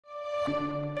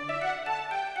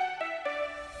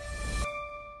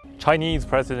Chinese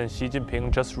President Xi Jinping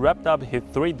just wrapped up his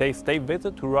 3-day state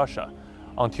visit to Russia.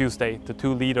 On Tuesday, the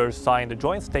two leaders signed a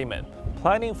joint statement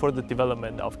planning for the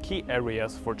development of key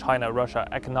areas for China-Russia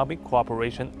economic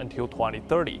cooperation until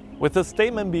 2030. With the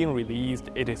statement being released,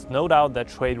 it is no doubt that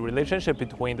trade relationship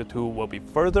between the two will be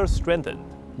further strengthened.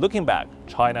 Looking back,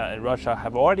 China and Russia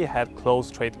have already had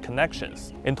close trade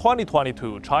connections. In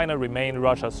 2022, China remained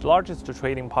Russia's largest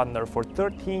trading partner for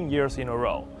 13 years in a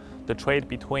row. The trade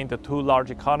between the two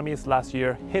large economies last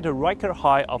year hit a record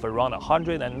high of around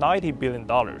 $190 billion.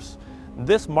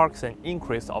 This marks an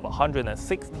increase of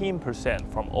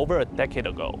 116% from over a decade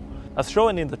ago. As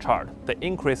shown in the chart, the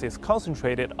increase is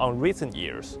concentrated on recent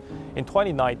years. In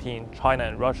 2019, China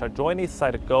and Russia jointly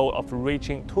set a goal of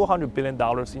reaching $200 billion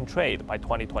in trade by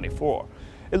 2024.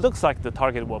 It looks like the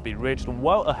target will be reached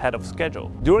well ahead of schedule.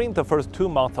 During the first 2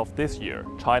 months of this year,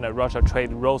 China-Russia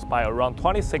trade rose by around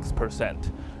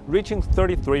 26%, reaching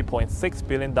 $33.6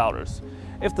 billion.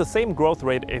 If the same growth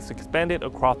rate is expanded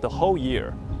across the whole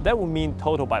year, that would mean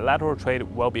total bilateral trade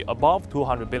will be above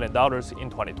 $200 billion in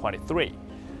 2023.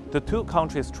 The two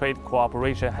countries' trade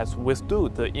cooperation has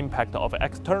withstood the impact of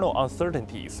external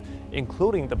uncertainties,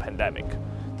 including the pandemic.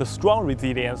 The strong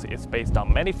resilience is based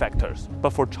on many factors, but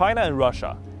for China and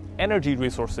Russia, energy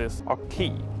resources are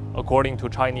key. According to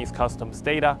Chinese customs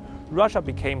data, Russia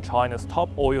became China's top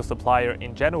oil supplier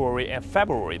in January and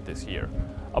February this year.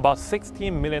 About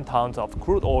 16 million tons of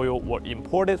crude oil were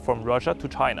imported from Russia to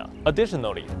China.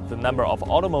 Additionally, the number of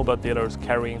automobile dealers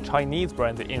carrying Chinese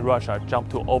brands in Russia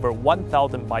jumped to over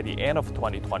 1,000 by the end of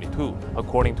 2022,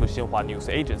 according to Xinhua News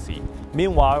Agency.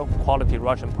 Meanwhile, quality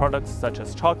Russian products such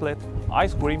as chocolate,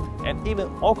 ice cream, and even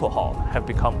alcohol have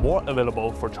become more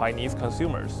available for Chinese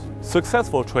consumers.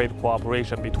 Successful trade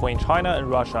cooperation between China and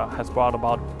Russia has brought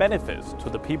about benefits to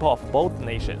the people of both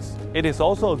nations. It is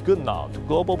also a good nod to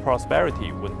global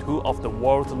prosperity when two of the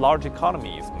world's large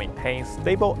economies maintain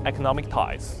stable economic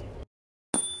ties.